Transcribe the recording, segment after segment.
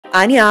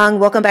Annyeong,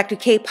 welcome back to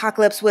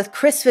K-Pocalypse with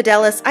Chris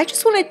Fidelis. I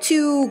just wanted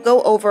to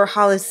go over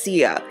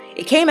Halazia.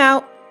 It came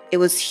out, it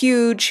was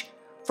huge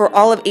for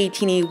all of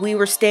ATEEZ. We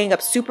were staying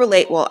up super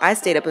late. Well, I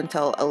stayed up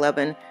until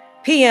 11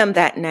 p.m.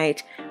 that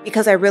night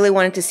because I really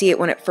wanted to see it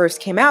when it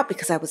first came out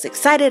because I was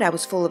excited, I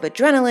was full of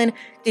adrenaline.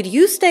 Did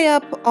you stay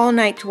up all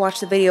night to watch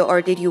the video,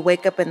 or did you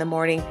wake up in the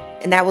morning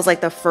and that was like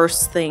the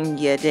first thing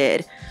you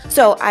did?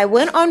 So I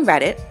went on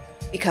Reddit,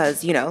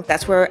 because, you know,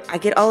 that's where I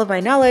get all of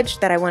my knowledge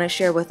that I want to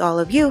share with all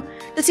of you,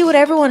 to see what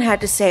everyone had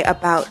to say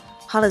about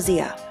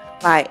Halazia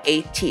by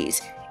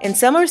ATEEZ. And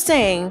some are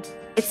saying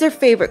it's their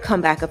favorite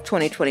comeback of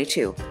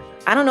 2022.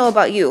 I don't know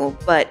about you,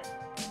 but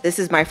this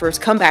is my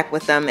first comeback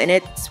with them, and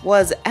it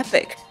was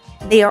epic.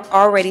 They are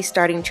already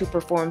starting to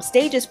perform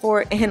stages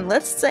for it, and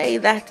let's say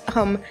that,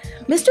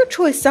 Mr.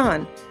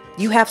 Choi-san,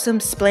 you have some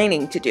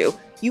splaining to do.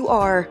 You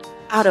are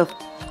out of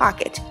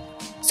pocket.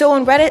 So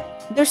on Reddit,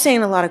 they're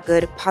saying a lot of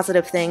good,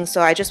 positive things,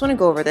 so I just want to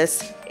go over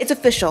this. It's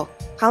official.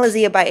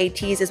 Halazia by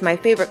ATEEZ is my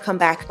favorite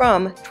comeback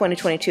from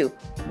 2022.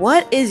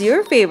 What is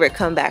your favorite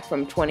comeback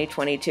from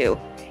 2022?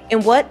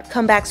 And what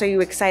comebacks are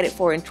you excited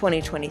for in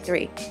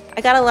 2023?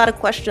 I got a lot of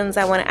questions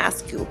I want to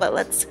ask you, but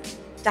let's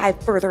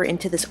dive further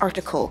into this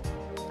article.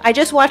 I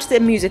just watched the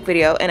music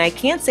video, and I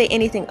can't say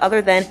anything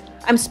other than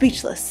I'm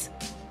speechless.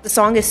 The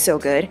song is so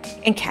good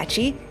and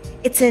catchy.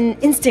 It's an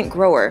instant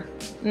grower.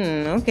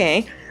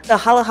 Okay. The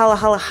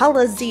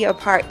Halazia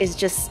part is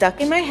just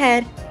stuck in my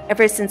head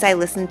ever since I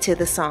listened to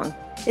the song.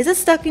 Is it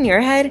stuck in your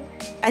head?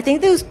 I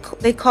think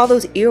they call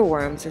those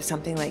earworms or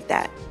something like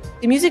that.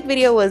 The music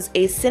video was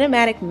a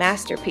cinematic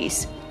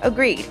masterpiece.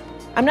 Agreed.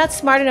 I'm not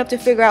smart enough to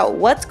figure out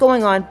what's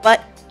going on,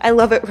 but I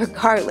love it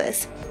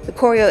regardless. The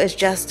choreo is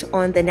just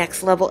on the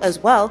next level as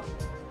well.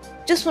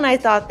 Just when I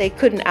thought they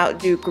couldn't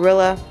outdo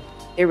Gorilla,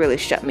 they really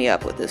shut me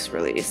up with this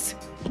release.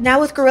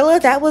 Now with Gorilla,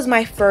 that was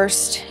my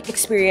first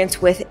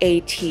experience with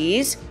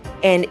ATEEZ,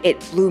 and it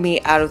blew me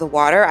out of the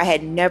water. I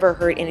had never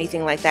heard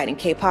anything like that in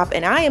K-pop,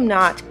 and I am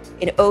not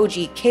an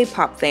OG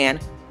K-pop fan.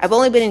 I've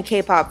only been in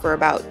K-pop for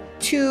about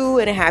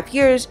 2.5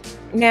 years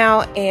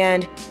now,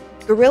 and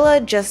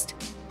Gorilla just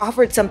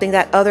offered something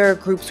that other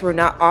groups were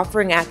not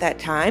offering at that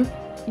time.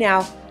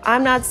 Now,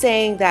 I'm not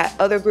saying that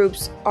other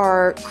groups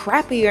are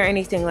crappy or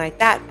anything like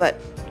that, but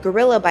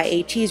Gorilla by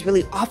ATEEZ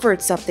really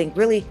offered something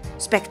really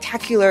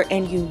spectacular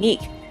and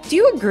unique. Do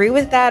you agree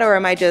with that, or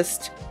am I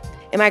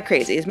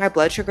crazy? Is my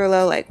blood sugar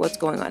low? Like, what's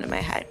going on in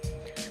my head?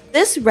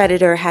 This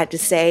Redditor had to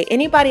say,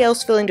 anybody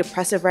else feeling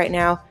depressive right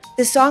now?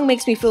 This song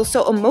makes me feel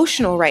so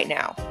emotional right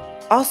now.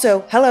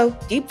 Also, hello,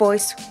 deep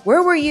voice.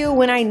 Where were you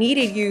when I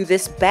needed you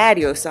this bad,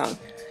 Yosong?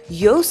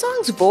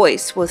 Yosong's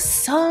voice was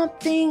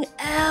something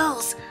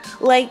else.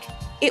 Like,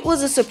 it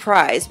was a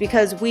surprise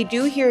because we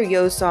do hear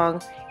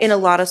Yosong in a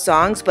lot of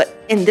songs, but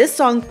in this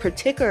song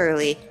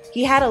particularly,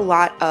 he had a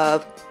lot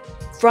of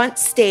front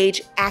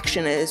stage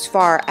action as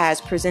far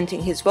as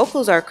presenting his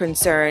vocals are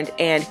concerned,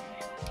 and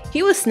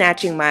he was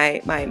snatching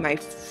my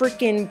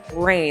freaking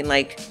brain.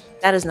 Like,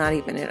 that is not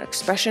even an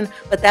expression,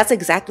 but that's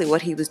exactly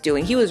what he was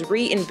doing. He was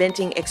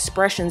reinventing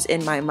expressions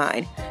in my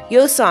mind.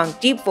 Yosong,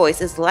 deep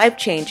voice, is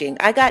life-changing.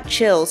 I got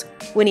chills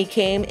when he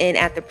came in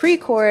at the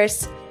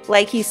pre-chorus.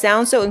 Like, he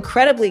sounds so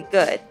incredibly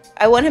good.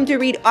 I want him to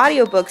read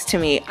audiobooks to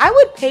me. I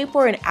would pay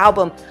for an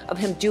album of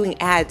him doing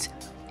ad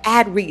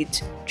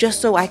reads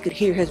just so I could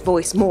hear his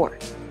voice more.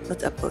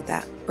 Let's upload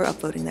that. We're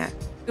uploading that.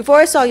 Before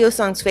I saw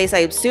Yosong's face, I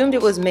assumed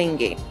it was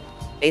Mingi,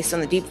 based on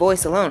the deep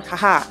voice alone.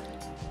 Haha.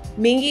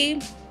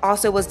 Mingi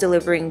also was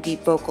delivering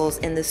deep vocals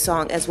in this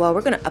song as well.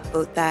 We're going to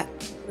upload that.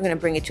 We're going to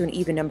bring it to an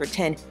even number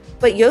 10.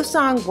 But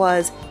Yosong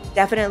was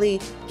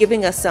definitely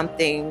giving us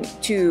something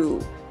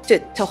to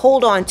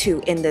hold on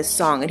to in this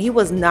song, and he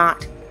was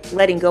not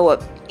letting go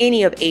of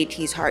any of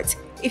ATEEZ hearts.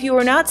 If you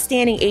were not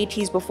standing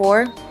ATEEZ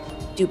before,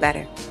 do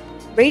better.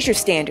 Raise your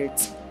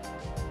standards.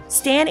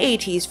 Stan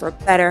ATEEZ for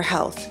better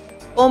health.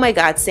 Oh my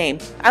god, same.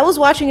 I was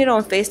watching it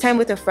on FaceTime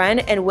with a friend,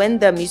 and when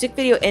the music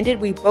video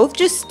ended, we both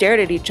just stared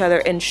at each other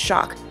in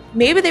shock.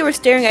 Maybe they were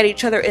staring at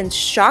each other in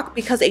shock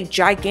because a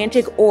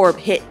gigantic orb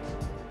hit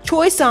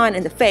Choi-san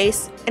in the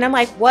face, and I'm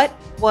like, what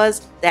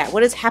was that?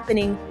 What is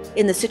happening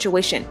in the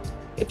situation?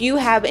 If you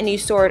have any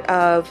sort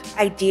of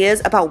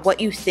ideas about what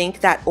you think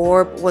that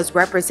orb was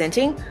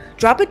representing,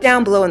 drop it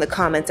down below in the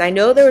comments. I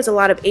know there is a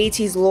lot of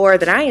ATEEZ lore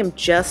that I am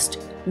just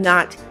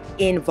not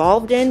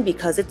involved in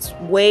because it's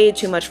way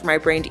too much for my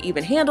brain to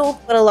even handle,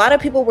 but a lot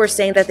of people were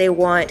saying that they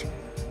want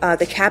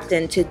the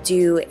captain to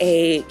do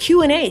a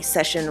Q&A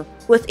session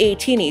with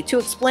ATEEZ to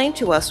explain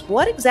to us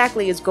what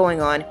exactly is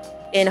going on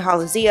in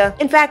Halazia.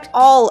 In fact,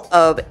 all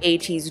of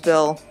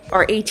ATEEZville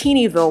or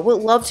ATEEZville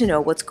would love to know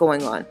what's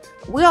going on.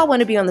 We all want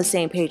to be on the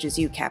same page as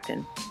you,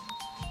 Captain.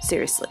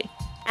 Seriously.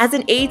 As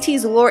an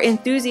ATEEZ lore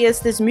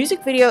enthusiast, this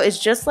music video is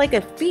just like a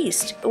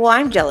feast. Well,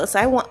 I'm jealous.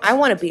 I want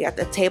to be at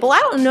the table. I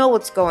don't know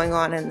what's going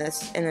on in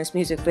this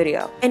music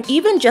video. And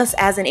even just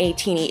as an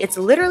ATEEZ, it's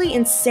literally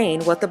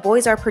insane what the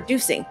boys are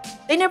producing.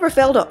 They never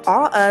fail to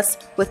awe us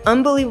with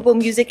unbelievable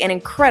music and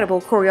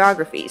incredible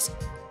choreographies.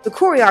 The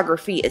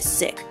choreography is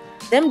sick.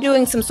 Them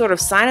doing some sort of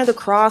sign of the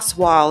cross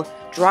while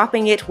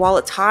dropping it while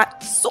it's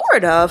hot,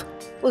 sort of,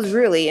 was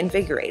really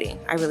invigorating.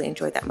 I really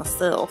enjoyed that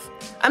myself.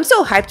 I'm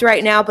so hyped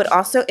right now, but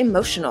also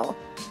emotional.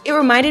 It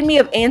reminded me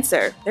of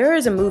Answer. There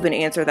is a move in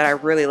Answer that I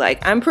really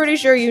like. I'm pretty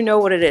sure you know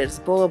what it is.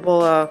 Bula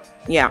bula.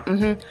 Yeah,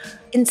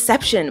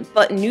 Inception,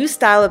 but new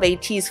style of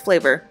ATEEZ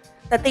flavor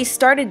that they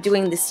started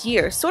doing this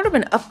year. Sort of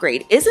an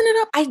upgrade, isn't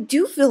it? I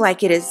do feel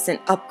like it is an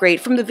upgrade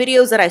from the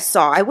videos that I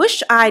saw. I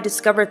wish I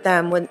discovered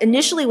them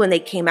initially when they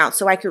came out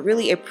so I could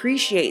really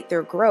appreciate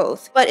their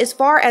growth. But as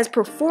far as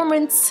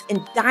performance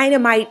and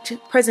dynamite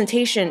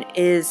presentation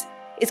is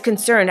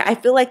concerned, I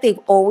feel like they've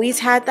always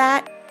had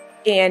that.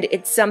 And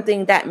it's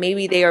something that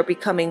maybe they are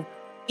becoming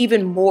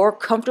even more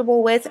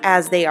comfortable with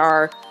as they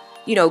are,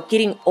 you know,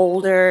 getting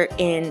older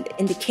in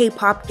the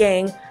K-pop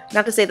gang.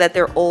 Not to say that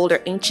they're old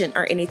or ancient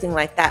or anything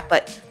like that,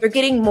 but they're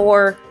getting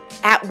more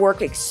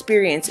at-work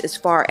experience as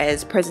far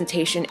as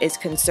presentation is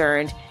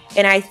concerned.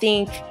 And I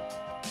think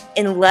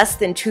in less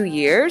than 2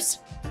 years,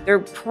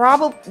 they're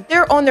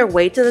on their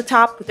way to the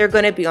top, but they're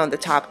going to be on the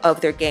top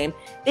of their game.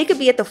 They could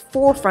be at the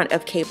forefront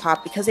of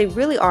K-pop because they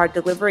really are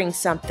delivering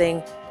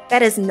something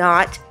that is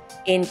not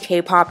in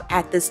K-pop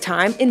at this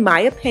time, in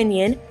my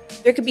opinion.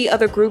 There could be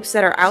other groups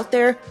that are out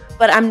there,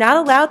 but I'm not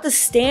allowed to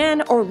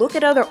stan or look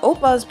at other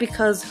oppas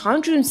because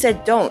Hanjun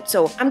said don't.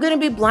 So I'm going to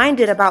be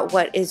blinded about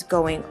what is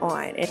going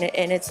on,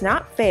 and it's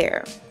not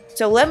fair.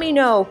 So let me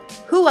know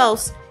who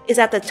else is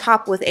at the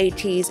top with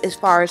ATEEZ as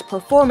far as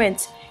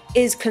performance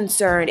is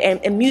concerned,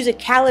 and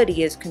musicality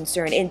is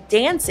concerned, and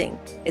dancing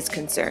is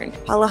concerned.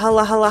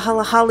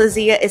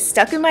 Halazia is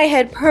stuck in my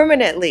head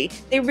permanently.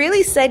 They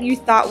really said you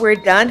thought we're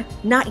done?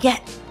 Not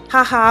yet.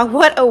 Haha,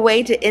 what a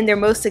way to end their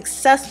most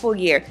successful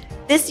year.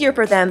 This year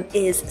for them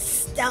is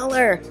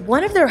stellar.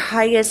 One of their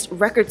highest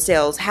record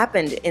sales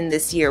happened in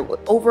this year with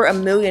over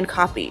 1 million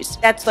copies.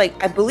 That's like,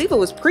 I believe it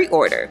was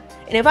pre-order.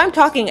 And if I'm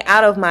talking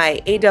out of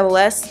my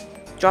AWS,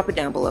 drop it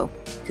down below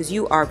because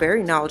you are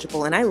very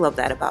knowledgeable and I love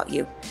that about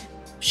you.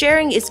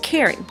 Sharing is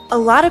caring. A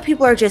lot of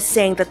people are just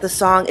saying that the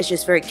song is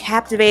just very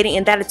captivating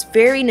and that it's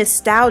very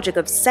nostalgic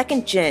of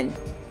second gen.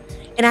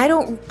 And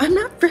I'm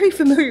not very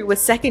familiar with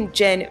second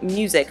gen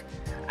music.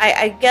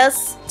 I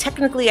guess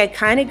technically I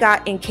kind of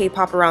got in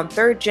K-pop around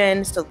third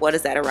gen, so what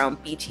is that,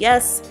 around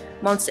BTS,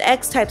 Monsta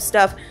X type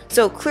stuff.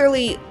 So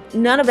clearly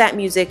none of that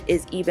music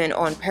is even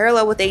on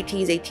parallel with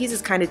ATEEZ. ATEEZ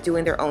is kind of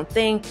doing their own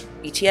thing.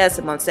 BTS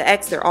and Monsta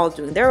X, they're all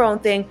doing their own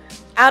thing.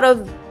 Out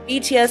of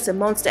BTS and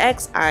Monsta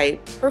X, I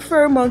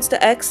prefer Monsta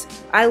X.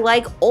 I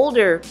like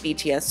older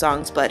BTS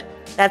songs, but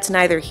that's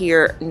neither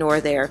here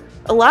nor there.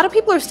 A lot of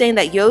people are saying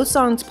that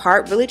Yeosang's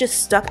part really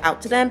just stuck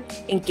out to them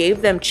and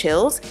gave them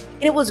chills,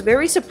 and it was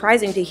very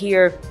surprising to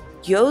hear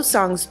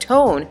Yeosang's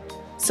tone.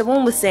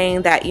 Someone was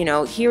saying that, you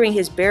know, hearing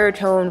his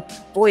baritone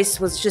voice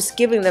was just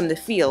giving them the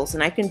feels,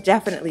 and I can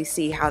definitely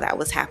see how that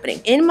was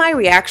happening. In my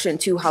reaction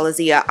to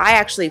Halazia, I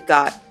actually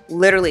got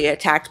literally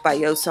attacked by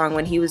Yeosang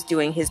when he was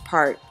doing his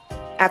part.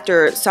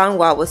 After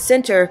Sangwa was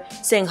center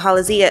saying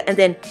Halazia, and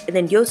then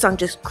Yeosang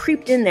just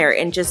creeped in there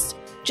and just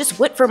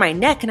went for my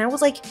neck, and I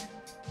was like,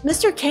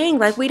 Mr. Kang,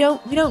 like we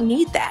don't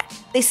need that.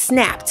 They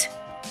snapped.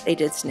 They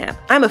did snap.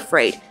 I'm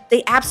afraid.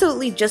 They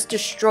absolutely just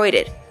destroyed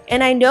it.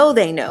 And I know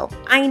they know.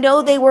 I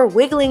know they were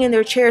wiggling in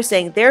their chairs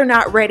saying they're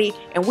not ready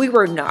and we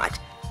were not.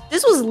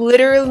 This was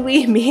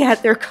literally me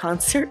at their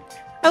concert.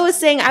 I was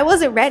saying I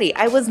wasn't ready.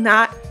 I was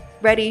not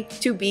ready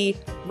to be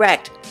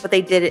wrecked, but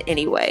they did it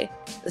anyway.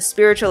 The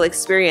spiritual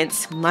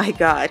experience, my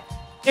God.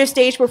 Their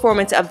stage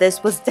performance of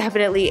this was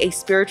definitely a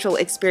spiritual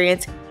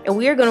experience, and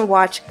we are going to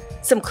watch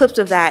some clips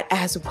of that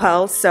as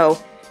well, so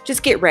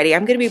just get ready.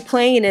 I'm going to be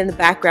playing it in the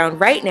background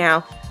right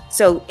now,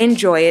 so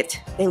enjoy it.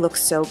 They look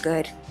so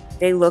good.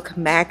 They look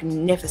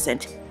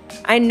magnificent.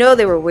 I know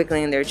they were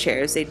wiggling in their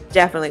chairs. They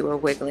definitely were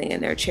wiggling in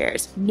their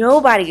chairs.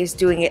 Nobody is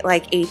doing it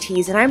like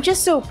ATEEZ, and I'm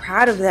just so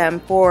proud of them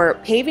for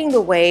paving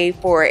the way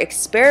for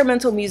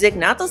experimental music.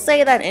 Not to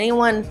say that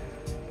anyone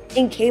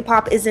in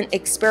K-pop isn't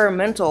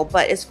experimental,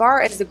 but as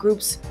far as the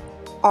groups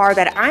are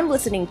that I'm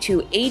listening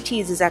to,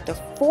 ATEEZ is at the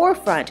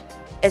forefront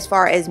as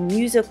far as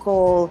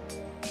musical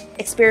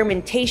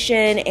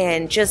experimentation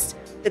and just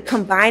the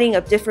combining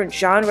of different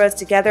genres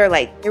together.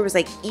 Like there was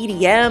like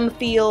EDM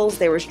feels,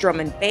 there was drum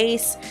and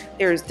bass,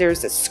 there's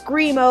a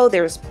screamo,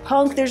 there's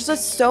punk, there's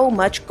just so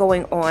much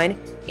going on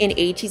in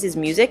ATEEZ's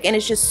music, and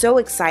it's just so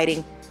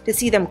exciting to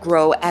see them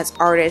grow as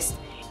artists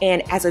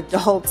and as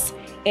adults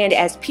and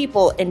as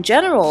people in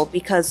general,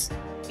 because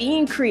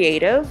being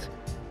creative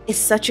is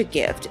such a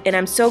gift, and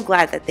I'm so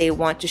glad that they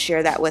want to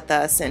share that with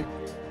us. And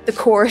the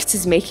chorus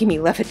is making me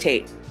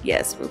levitate.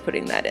 Yes, we're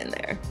putting that in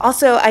there.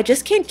 Also, I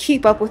just can't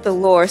keep up with the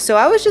lore, so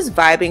I was just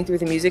vibing through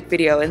the music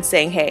video and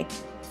saying, hey,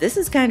 this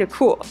is kind of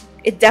cool.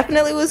 It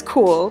definitely was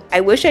cool. I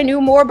wish I knew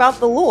more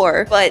about the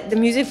lore, but the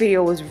music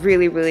video was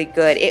really, really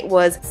good. It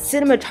was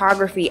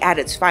cinematography at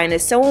its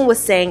finest. Someone was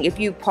saying if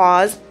you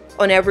pause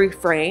on every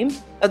frame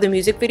of the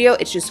music video,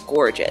 it's just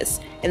gorgeous.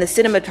 And the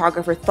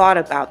cinematographer thought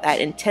about that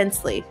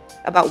intensely,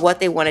 about what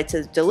they wanted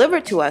to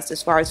deliver to us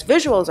as far as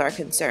visuals are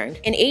concerned.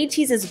 And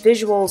ATEEZ's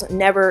visuals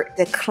never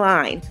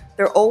decline.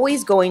 They're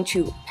always going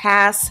to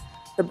pass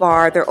the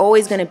bar. They're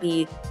always going to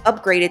be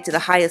upgraded to the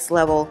highest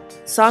level.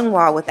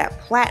 Seonghwa with that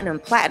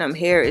platinum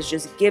hair is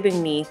just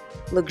giving me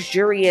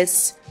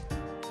luxurious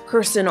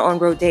person on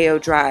Rodeo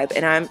Drive,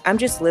 and I'm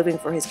just living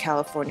for his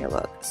California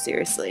look,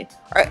 seriously.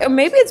 Or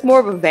maybe it's more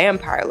of a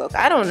vampire look.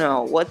 I don't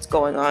know what's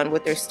going on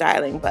with their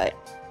styling, but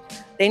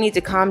they need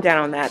to calm down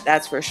on that,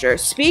 that's for sure.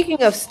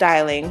 Speaking of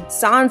styling,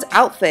 San's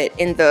outfit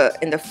in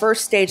the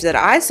first stage that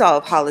I saw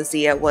of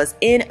Halazia was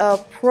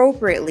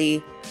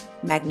inappropriately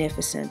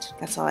magnificent.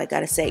 That's all I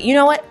gotta say. You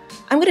know what?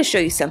 I'm gonna show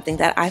you something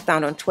that I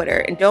found on Twitter,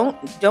 and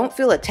don't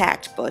feel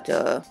attacked, but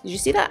did you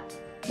see that?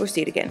 We'll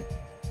see it again.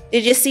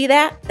 Did you see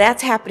that?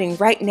 That's happening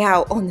right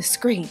now on the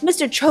screen.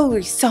 Mr.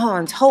 Choi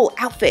San's whole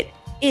outfit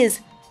is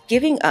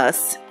giving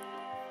us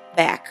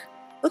back.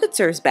 Look at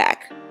Sir's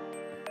back.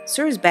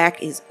 Sir's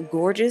back is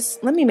gorgeous.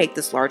 Let me make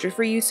this larger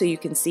for you so you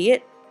can see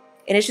it.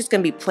 And it's just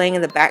going to be playing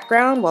in the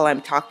background while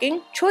I'm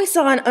talking. Choi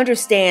San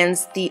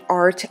understands the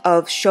art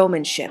of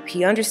showmanship.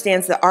 He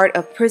understands the art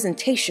of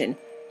presentation.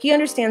 He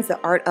understands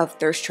the art of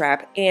thirst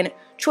trap. And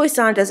Choi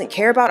San doesn't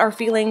care about our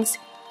feelings.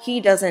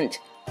 He doesn't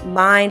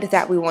mind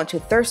that we want to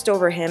thirst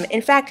over him.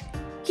 In fact,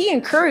 he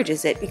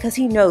encourages it because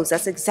he knows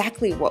that's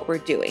exactly what we're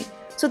doing.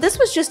 So this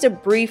was just a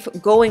brief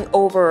going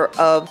over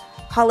of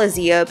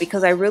Halazia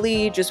because I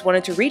really just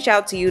wanted to reach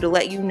out to you to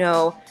let you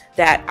know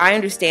that I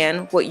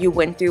understand what you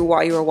went through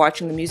while you were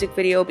watching the music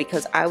video,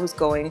 because I was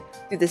going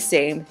through the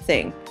same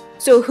thing.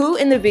 So who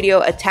in the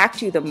video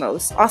attacked you the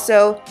most?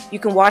 Also, you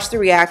can watch the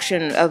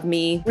reaction of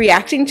me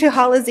reacting to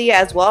Halazia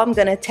as well. I'm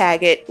gonna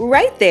tag it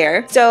right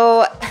there.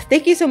 So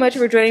thank you so much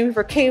for joining me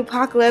for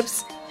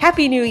K-Apocalypse.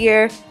 Happy New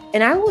Year,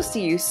 and I will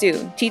see you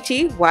soon.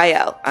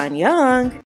 TTYL. Annyeong.